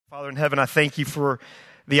Father in heaven, I thank you for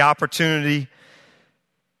the opportunity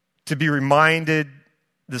to be reminded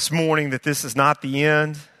this morning that this is not the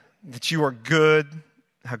end, that you are good,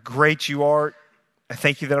 how great you are. I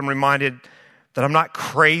thank you that I'm reminded that I'm not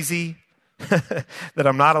crazy, that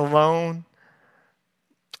I'm not alone.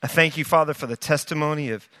 I thank you, Father, for the testimony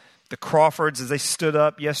of the Crawfords as they stood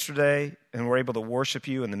up yesterday and were able to worship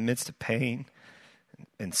you in the midst of pain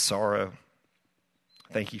and sorrow.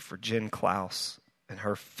 Thank you for Jen Klaus and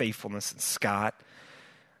her faithfulness, and Scott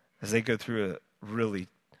as they go through a really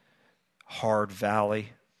hard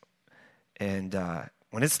valley. And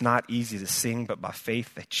when it's not easy to sing, but by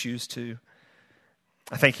faith they choose to.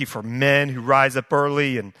 I thank you for men who rise up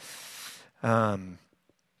early and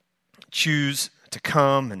choose to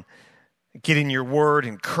come and get in your word,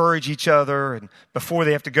 encourage each other, and before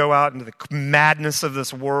they have to go out into the madness of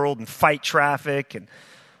this world and fight traffic and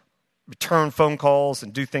return phone calls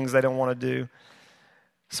and do things they don't want to do.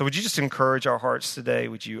 So would you just encourage our hearts today?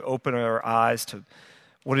 Would you open our eyes to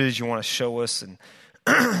what it is you want to show us? And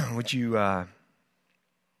would you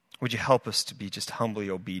help us to be just humbly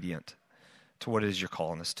obedient to what it is you're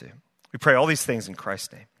calling us to? We pray all these things in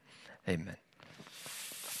Christ's name. Amen.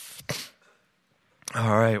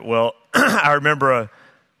 All right. Well, I remember a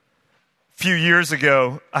few years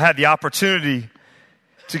ago, I had the opportunity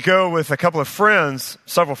to go with a couple of friends,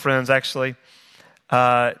 several friends actually,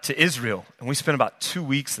 to Israel. And we spent about 2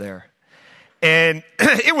 weeks there. And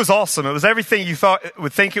it was awesome. It was everything you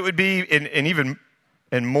would think it would be and even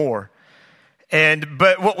more.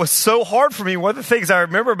 But what was so hard for me, one of the things I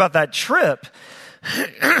remember about that trip,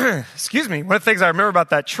 one of the things I remember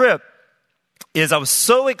about that trip is I was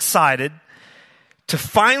so excited to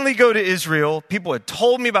finally go to Israel. People had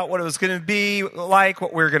told me about what it was going to be like,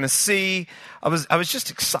 what we were going to see. I was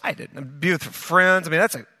just excited. I'd be with friends. I mean,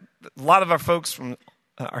 that's a lot of our folks from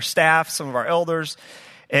our staff, some of our elders,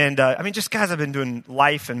 and just guys I've been doing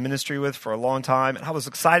life and ministry with for a long time. And I was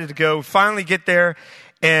excited to go, finally get there.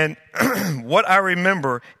 And what I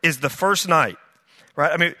remember is the first night,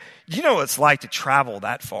 right? I mean, you know what it's like to travel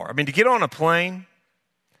that far. I mean, to get on a plane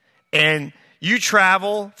and you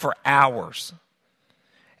travel for hours.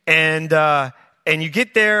 And you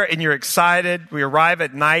get there and you're excited. We arrive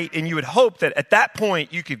at night and you would hope that at that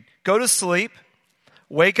point you could go to sleep,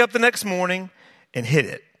 wake up the next morning, and hit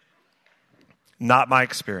it. Not my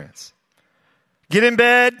experience. Get in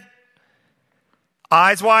bed,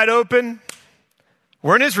 eyes wide open.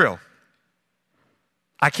 We're in Israel.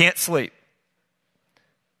 I can't sleep.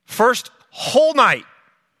 First whole night,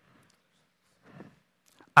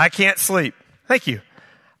 I can't sleep. Thank you.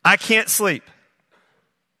 I can't sleep.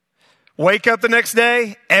 Wake up the next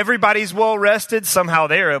day, everybody's well rested. Somehow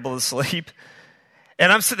they're able to sleep.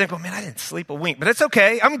 And I'm sitting there going, man, I didn't sleep a wink, but it's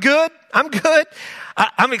okay. I'm good.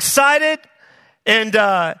 I'm excited. And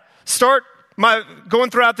start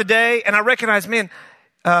going throughout the day, and I recognize, man,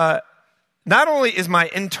 not only is my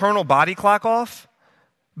internal body clock off,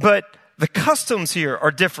 but the customs here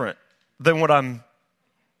are different than what I'm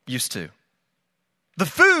used to. The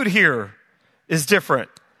food here is different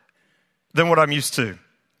than what I'm used to.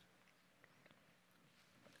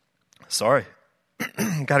 Sorry.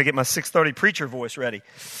 Got to get my 6:30 preacher voice ready.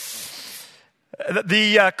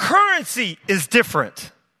 The currency is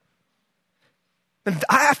different. And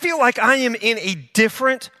I feel like I am in a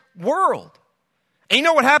different world. And you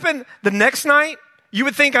know what happened? The next night, you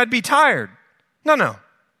would think I'd be tired. No.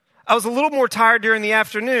 I was a little more tired during the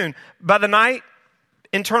afternoon. By the night,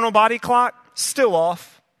 internal body clock, still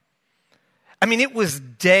off. I mean, it was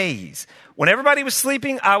days. When everybody was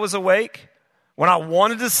sleeping, I was awake. When I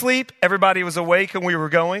wanted to sleep, everybody was awake and we were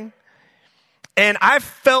going. And I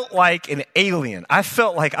felt like an alien. I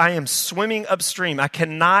felt like I am swimming upstream. I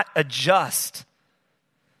cannot adjust.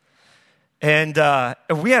 And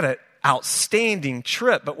we had an outstanding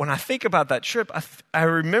trip. But when I think about that trip, I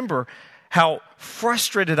remember how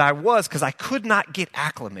frustrated I was because I could not get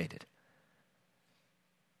acclimated.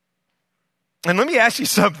 And let me ask you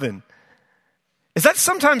something. Is that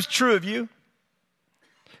sometimes true of you?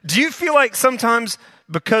 Do you feel like sometimes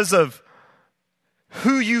because of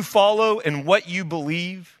who you follow and what you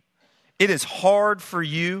believe, it is hard for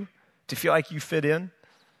you to feel like you fit in?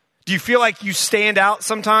 Do you feel like you stand out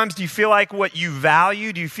sometimes? Do you feel like what you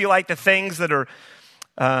value? Do you feel like the things that are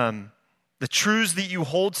the truths that you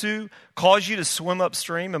hold to cause you to swim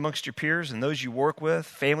upstream amongst your peers and those you work with,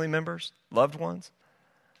 family members, loved ones?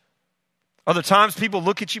 Other times people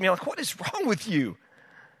look at you and be like, what is wrong with you?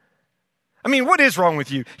 I mean, what is wrong with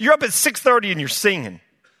you? You're up at 6:30 and you're singing.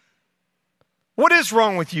 What is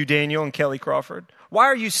wrong with you, Daniel and Kelly Crawford? Why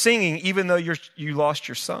are you singing even though you lost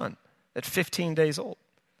your son at 15 days old?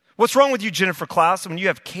 What's wrong with you, Jennifer Klaus, when you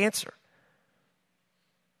have cancer?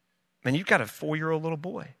 Man, you've got a 4-year-old little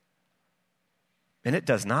boy. And it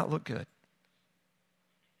does not look good.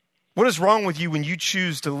 What is wrong with you when you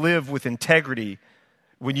choose to live with integrity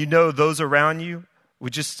when you know those around you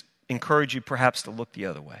would just encourage you perhaps to look the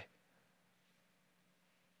other way?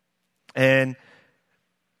 And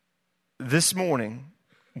this morning,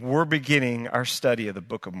 we're beginning our study of the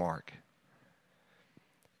book of Mark.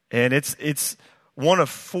 And it's one of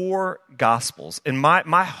 4 gospels. And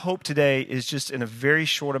my hope today is just in a very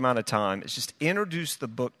short amount of time, is just introduce the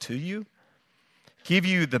book to you, give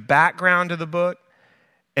you the background of the book,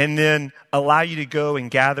 and then allow you to go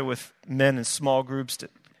and gather with men in small groups to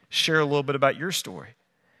share a little bit about your story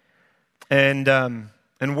and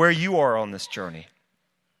where you are on this journey.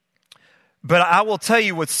 But I will tell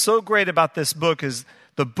you what's so great about this book is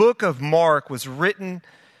the book of Mark was written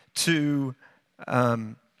to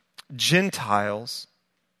Gentiles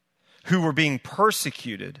who were being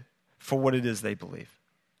persecuted for what it is they believe.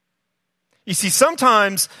 You see,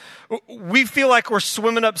 sometimes we feel like we're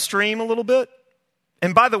swimming upstream a little bit.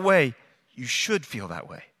 And by the way, you should feel that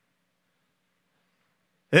way.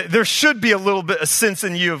 There should be a little bit of sense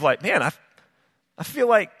in you of like, man, I feel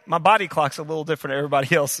like my body clock's a little different than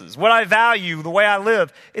everybody else's. What I value, the way I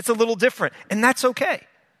live, it's a little different. And that's okay.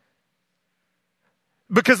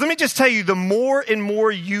 Because let me just tell you, the more and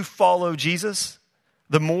more you follow Jesus,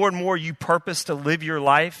 the more and more you purpose to live your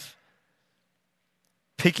life,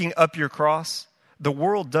 picking up your cross, the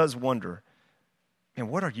world does wonder, man,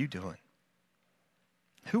 what are you doing?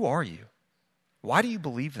 Who are you? Why do you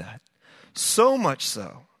believe that? So much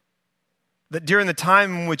so that during the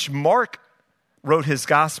time in which Mark wrote his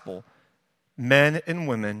gospel, men and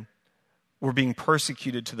women were being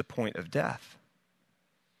persecuted to the point of death.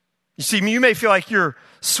 You see, you may feel like you're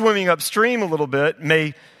swimming upstream a little bit,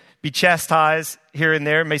 may be chastised here and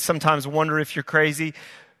there, may sometimes wonder if you're crazy,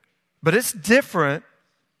 but it's different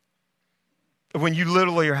when you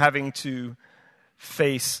literally are having to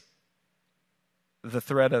face the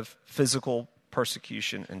threat of physical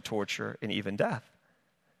persecution and torture and even death.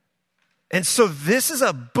 And so this is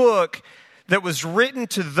a book that was written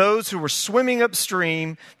to those who were swimming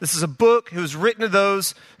upstream. This is a book that was written to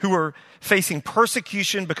those who were facing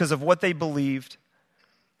persecution because of what they believed.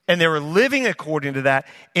 And they were living according to that.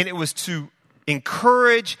 And it was to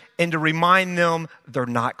encourage and to remind them they're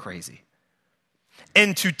not crazy.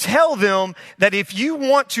 And to tell them that if you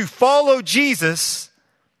want to follow Jesus,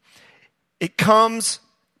 it comes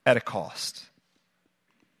at a cost.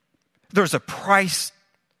 There's a price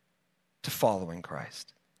to following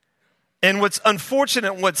Christ. And what's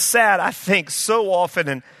unfortunate, what's sad, I think, so often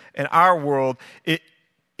in our world,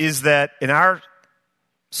 is that in our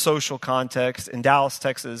social context, in Dallas,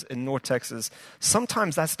 Texas, in North Texas,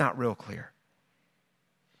 sometimes that's not real clear.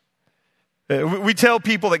 We tell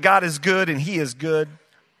people that God is good and He is good,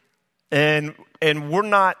 and we're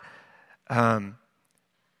not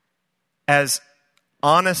as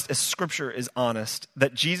honest as Scripture is honest,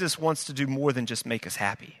 that Jesus wants to do more than just make us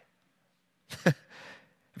happy.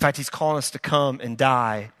 In fact, He's calling us to come and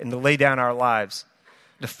die and to lay down our lives,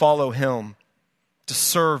 to follow Him, to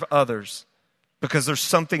serve others, because there's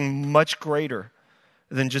something much greater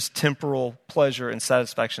than just temporal pleasure and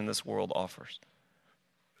satisfaction this world offers.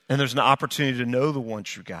 And there's an opportunity to know the one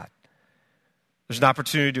true God. There's an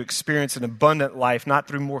opportunity to experience an abundant life, not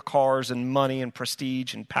through more cars and money and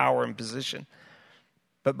prestige and power and position,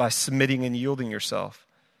 but by submitting and yielding yourself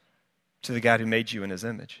to the God who made you in His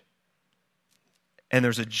image. And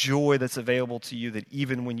there's a joy that's available to you that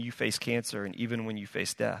even when you face cancer and even when you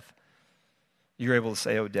face death, you're able to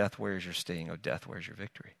say, oh, death, where is your sting? Oh, death, where's your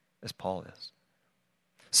victory? As Paul is.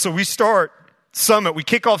 So we start Summit. We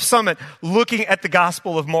kick off Summit looking at the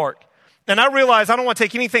Gospel of Mark. And I realize I don't want to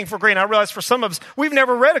take anything for granted. I realize for some of us, we've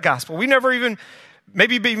never read a gospel. We've never even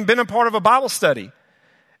been a part of a Bible study.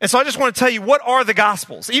 And so I just want to tell you, what are the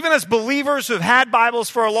Gospels? Even as believers who have had Bibles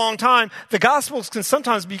for a long time, the Gospels can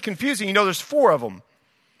sometimes be confusing. You know, there's 4 of them,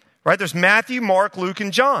 right? There's Matthew, Mark, Luke,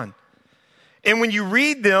 and John. And when you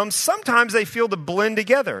read them, sometimes they feel to blend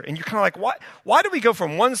together. And you're kind of like, why do we go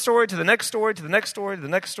from one story to the next story, to the next story, to the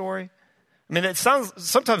next story? I mean,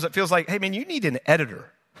 sometimes it feels like, hey, man, you need an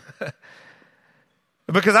editor.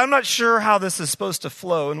 Because I'm not sure how this is supposed to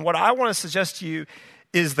flow. And what I want to suggest to you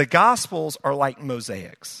is the Gospels are like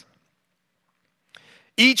mosaics.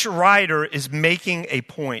 Each writer is making a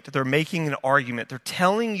point. They're making an argument. They're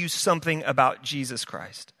telling you something about Jesus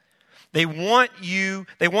Christ. They want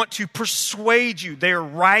to persuade you. They are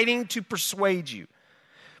writing to persuade you.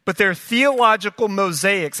 But they're theological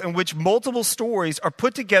mosaics in which multiple stories are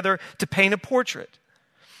put together to paint a portrait.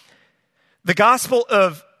 The Gospel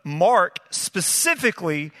of Mark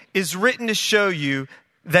specifically is written to show you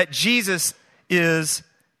that Jesus is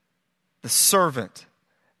the servant,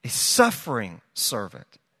 a suffering servant.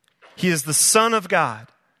 He is the Son of God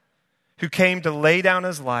who came to lay down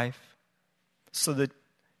his life so that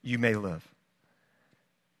you may live.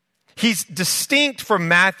 He's distinct from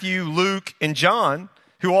Matthew, Luke, and John,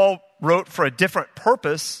 who all wrote for a different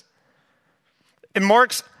purpose. And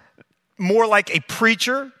Mark's more like a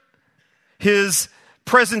preacher. His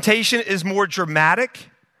presentation is more dramatic.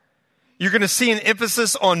 You're going to see an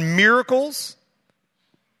emphasis on miracles.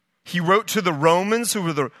 He wrote to the Romans, who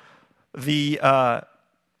were the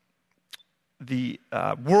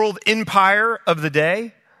world empire of the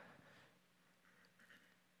day.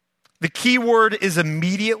 The key word is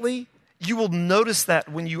immediately. You will notice that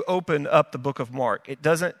when you open up the book of Mark. It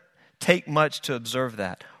doesn't take much to observe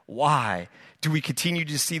that. Why do we continue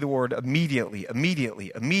to see the word immediately,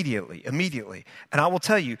 immediately, immediately, immediately? And I will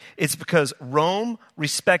tell you, it's because Rome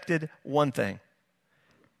respected one thing: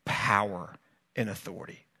 power and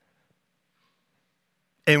authority.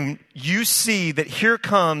 And you see that here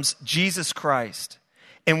comes Jesus Christ.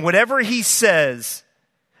 And whatever he says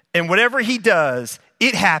and whatever he does,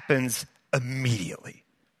 it happens immediately.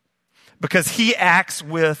 Because he acts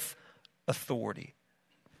with authority.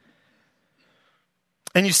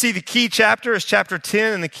 And you see the key chapter is chapter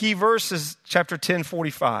 10, and the key verse is chapter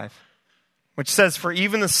 10:45, which says, "For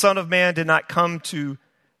even the Son of Man did not come to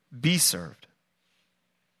be served,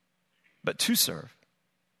 but to serve,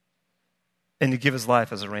 and to give his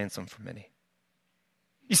life as a ransom for many."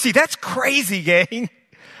 You see, that's crazy, gang.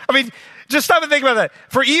 I mean, just stop and think about that.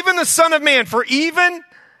 For even the Son of Man, for even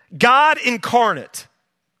God incarnate,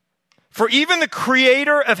 for even the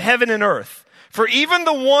creator of heaven and earth, for even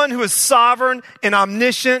the one who is sovereign and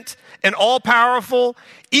omniscient and all-powerful,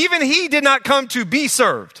 even he did not come to be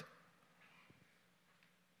served,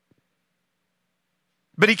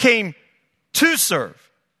 but he came to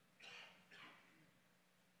serve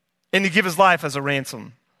and to give his life as a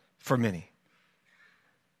ransom for many.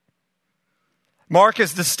 Mark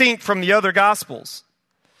is distinct from the other Gospels.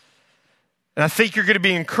 And I think you're going to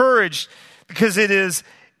be encouraged because it is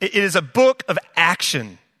a book of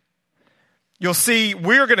action. You'll see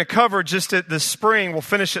we're going to cover just at the spring. We'll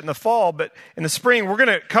finish it in the fall, but in the spring we're going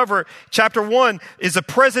to cover chapter 1 is a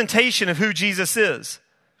presentation of who Jesus is.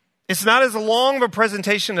 It's not as long of a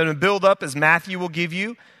presentation and a build up as Matthew will give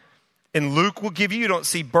you and Luke will give you. You don't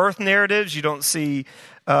see birth narratives. You don't see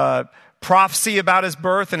prophecy about his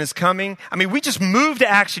birth and his coming. I mean, we just move to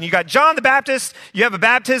action. You got John the Baptist, you have a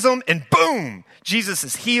baptism, and boom, Jesus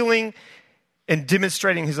is healing and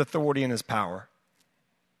demonstrating his authority and his power.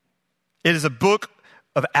 It is a book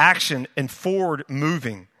of action and forward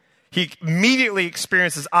moving. He immediately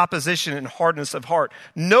experiences opposition and hardness of heart.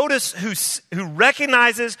 Notice who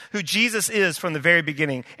recognizes who Jesus is from the very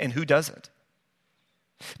beginning and who doesn't.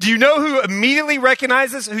 Do you know who immediately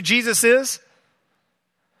recognizes who Jesus is?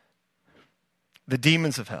 The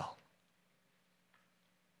demons of hell.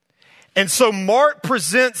 And so Mark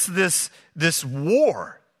presents this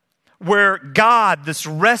war where God, this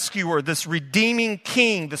rescuer, this redeeming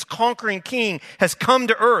king, this conquering king, has come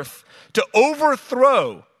to earth to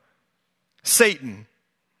overthrow Satan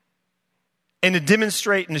and to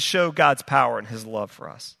demonstrate and to show God's power and his love for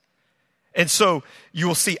us. And so you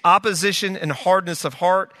will see opposition and hardness of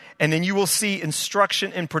heart, and then you will see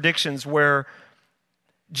instruction and predictions where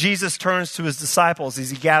Jesus turns to his disciples as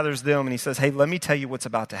he gathers them and he says, "Hey, let me tell you what's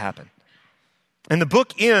about to happen." And the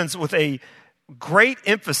book ends with a great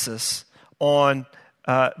emphasis on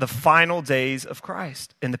the final days of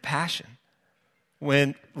Christ and the passion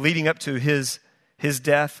when leading up to his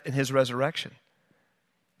death and his resurrection.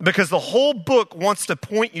 Because the whole book wants to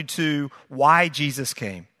point you to why Jesus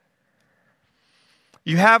came.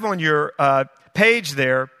 You have on your page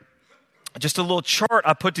there just a little chart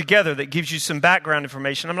I put together that gives you some background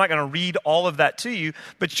information. I'm not going to read all of that to you,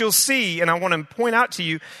 but you'll see, and I want to point out to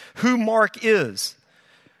you who Mark is.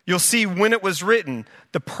 You'll see when it was written.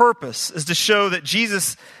 The purpose is to show that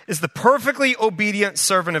Jesus is the perfectly obedient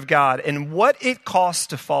servant of God and what it costs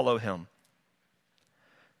to follow him.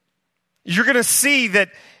 You're going to see that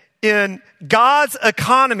in God's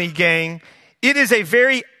economy, gang, it is a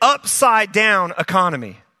very upside down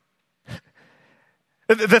economy.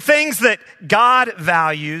 The things that God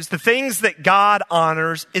values, the things that God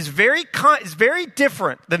honors is very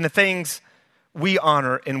different than the things we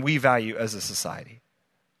honor and we value as a society.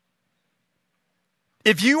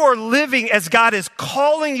 If you are living as God is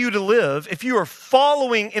calling you to live, if you are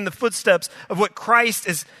following in the footsteps of what Christ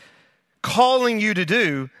is calling you to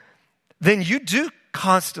do, then you do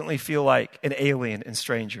constantly feel like an alien and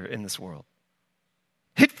stranger in this world.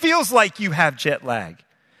 It feels like you have jet lag.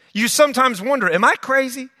 You sometimes wonder, am I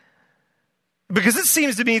crazy? Because it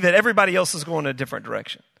seems to me that everybody else is going in a different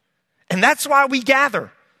direction. And that's why we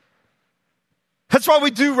gather. That's why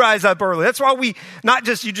we do rise up early. That's why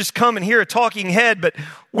you just come and hear a talking head, but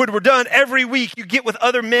when we're done every week, you get with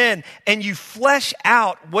other men and you flesh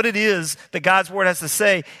out what it is that God's word has to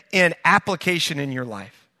say in application in your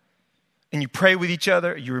life. And you pray with each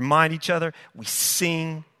other, you remind each other, we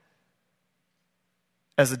sing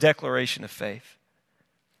as a declaration of faith.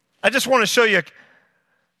 I just want to show you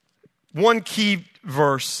one key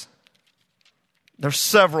verse. There's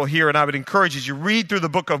several here, and I would encourage you as you read through the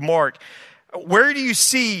book of Mark, where do you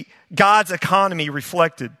see God's economy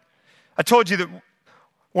reflected? I told you that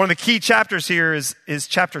one of the key chapters here is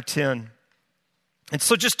chapter 10. And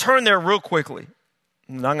so just turn there real quickly.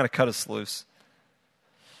 And I'm going to cut us loose.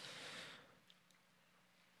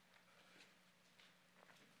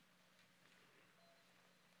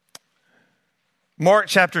 Mark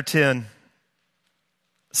chapter 10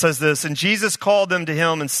 says this, and Jesus called them to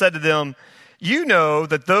him and said to them, you know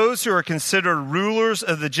that those who are considered rulers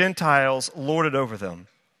of the Gentiles lord it over them,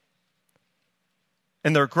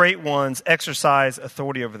 and their great ones exercise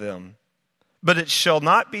authority over them. But it shall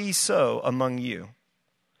not be so among you.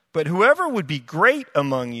 But whoever would be great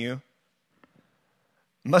among you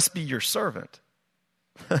must be your servant.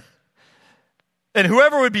 And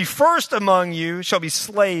whoever would be first among you shall be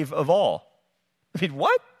slave of all. I mean,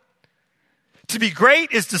 what? To be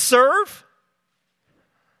great is to serve?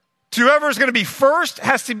 To whoever is going to be first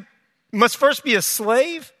must first be a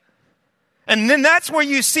slave? And then that's where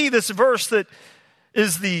you see this verse that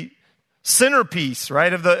is the centerpiece,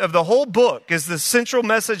 right, of the whole book, is the central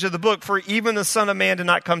message of the book. For even the Son of Man did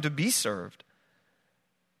not come to be served,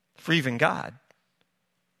 for even God.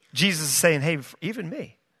 Jesus is saying, hey, for even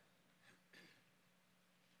me.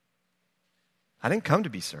 I didn't come to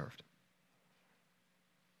be served.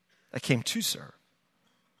 I came to serve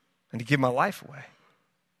and to give my life away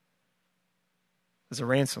as a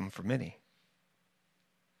ransom for many.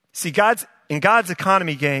 See, in God's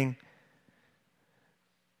economy, gang,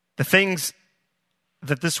 the things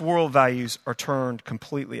that this world values are turned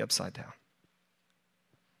completely upside down.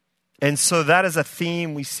 And so that is a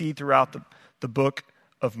theme we see throughout the book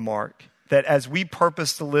of Mark, that as we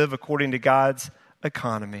purpose to live according to God's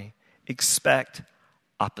economy, expect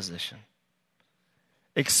opposition.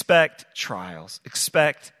 Expect trials.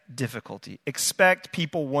 Expect difficulty. Expect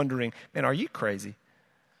people wondering, man, are you crazy?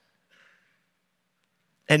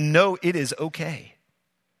 And know it is okay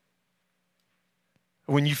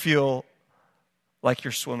when you feel like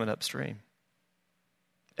you're swimming upstream.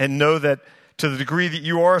 And know that to the degree that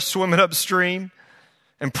you are swimming upstream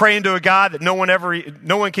and praying to a God that no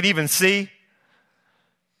one can even see,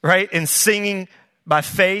 right? And singing by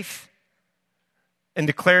faith and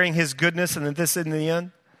declaring his goodness, and that this in the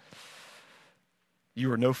end, you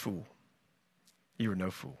are no fool. You are no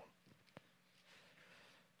fool.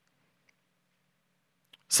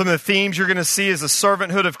 Some of the themes you're going to see is the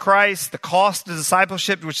servanthood of Christ, the cost of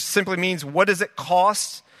discipleship, which simply means what does it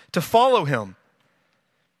cost to follow him?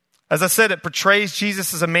 As I said, it portrays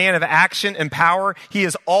Jesus as a man of action and power. He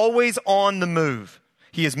is always on the move.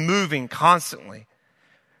 He is moving constantly.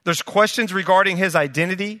 There's questions regarding his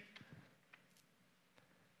identity.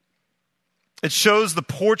 It shows the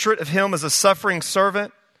portrait of him as a suffering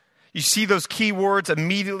servant. You see those key words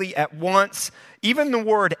immediately at once. Even the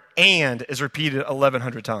word "and" is repeated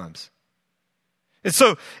 1,100 times. And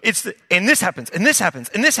so and this happens, and this happens,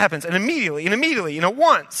 and this happens, and immediately, and at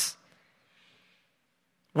once.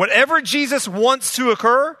 Whatever Jesus wants to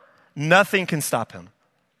occur, nothing can stop him.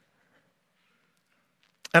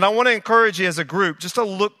 And I want to encourage you as a group just to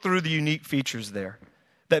look through the unique features there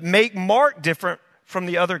that make Mark different from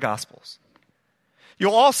the other Gospels.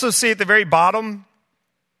 You'll also see at the very bottom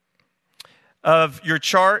of your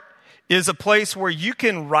chart is a place where you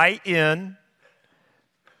can write in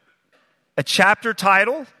a chapter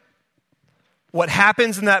title, what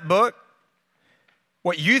happens in that book,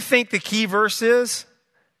 what you think the key verse is,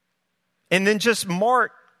 and then just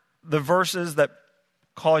mark the verses that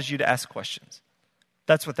cause you to ask questions.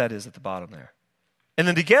 That's what that is at the bottom there. And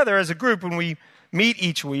then together as a group, when we meet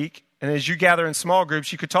each week, and as you gather in small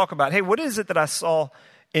groups, you could talk about, hey, what is it that I saw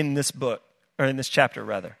in this book, or in this chapter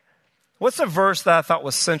rather? What's a verse that I thought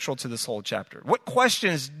was central to this whole chapter? What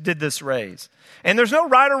questions did this raise? And there's no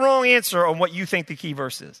right or wrong answer on what you think the key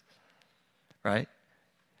verse is, right?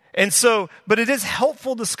 And so, but it is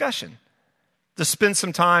helpful discussion to spend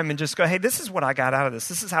some time and just go, hey, this is what I got out of this.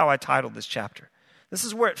 This is how I titled this chapter. This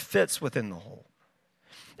is where it fits within the whole.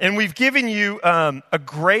 And we've given you a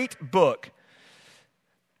great book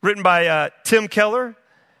written by Tim Keller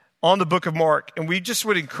on the book of Mark. And we just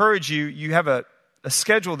would encourage you, you have a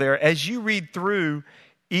schedule there. As you read through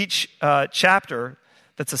each chapter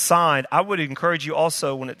that's assigned, I would encourage you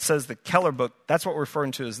also, when it says the Keller book, that's what we're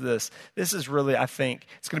referring to as this. This is really, I think,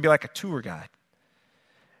 it's going to be like a tour guide.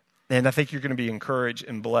 And I think you're going to be encouraged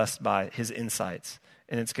and blessed by his insights.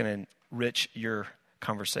 And it's going to enrich your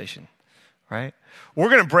conversation, right? We're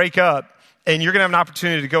going to break up, and you're going to have an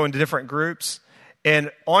opportunity to go into different groups.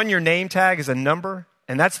 And on your name tag is a number,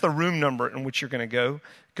 and that's the room number in which you're going to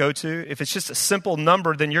go to. If it's just a simple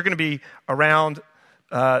number, then you're going to be around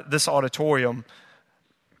this auditorium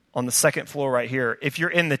on the second floor right here. If you're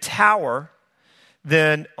in the tower,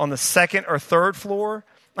 then on the second or third floor,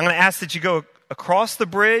 I'm going to ask that you go across the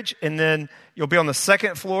bridge, and then you'll be on the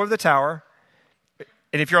second floor of the tower.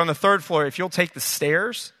 And if you're on the third floor, if you'll take the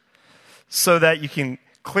stairs so that you can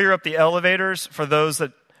clear up the elevators for those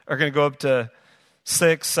that are going to go up to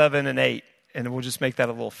 6, 7, and 8, and we'll just make that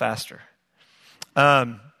a little faster.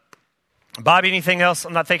 Bobby, anything else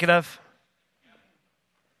I'm not thinking of?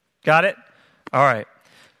 Got it? All right.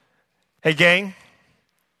 Hey, gang,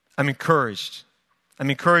 I'm encouraged. I'm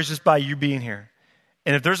encouraged just by you being here.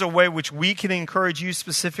 And if there's a way which we can encourage you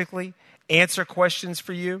specifically, answer questions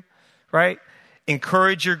for you, right?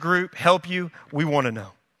 Encourage your group, help you, we want to know.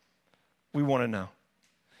 We want to know.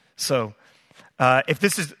 So if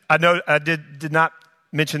this is, I know I did not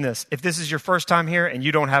mention this. If this is your first time here and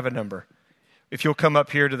you don't have a number, if you'll come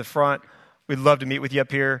up here to the front, we'd love to meet with you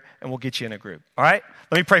up here, and we'll get you in a group. All right?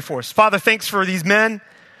 Let me pray for us. Father, thanks for these men.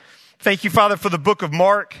 Thank you, Father, for the book of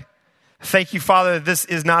Mark. Thank you, Father, that this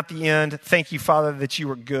is not the end. Thank you, Father, that you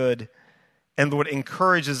are good. And Lord,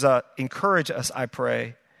 encourage us, I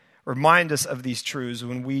pray. Remind us of these truths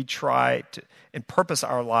when we try to and purpose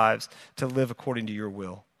our lives to live according to your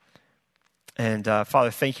will. And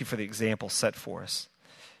Father, thank you for the example set for us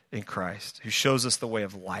in Christ, who shows us the way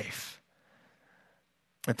of life.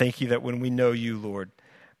 And thank you that when we know you, Lord,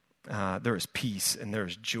 there is peace and there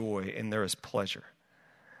is joy and there is pleasure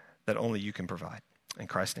that only you can provide. In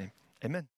Christ's name, amen.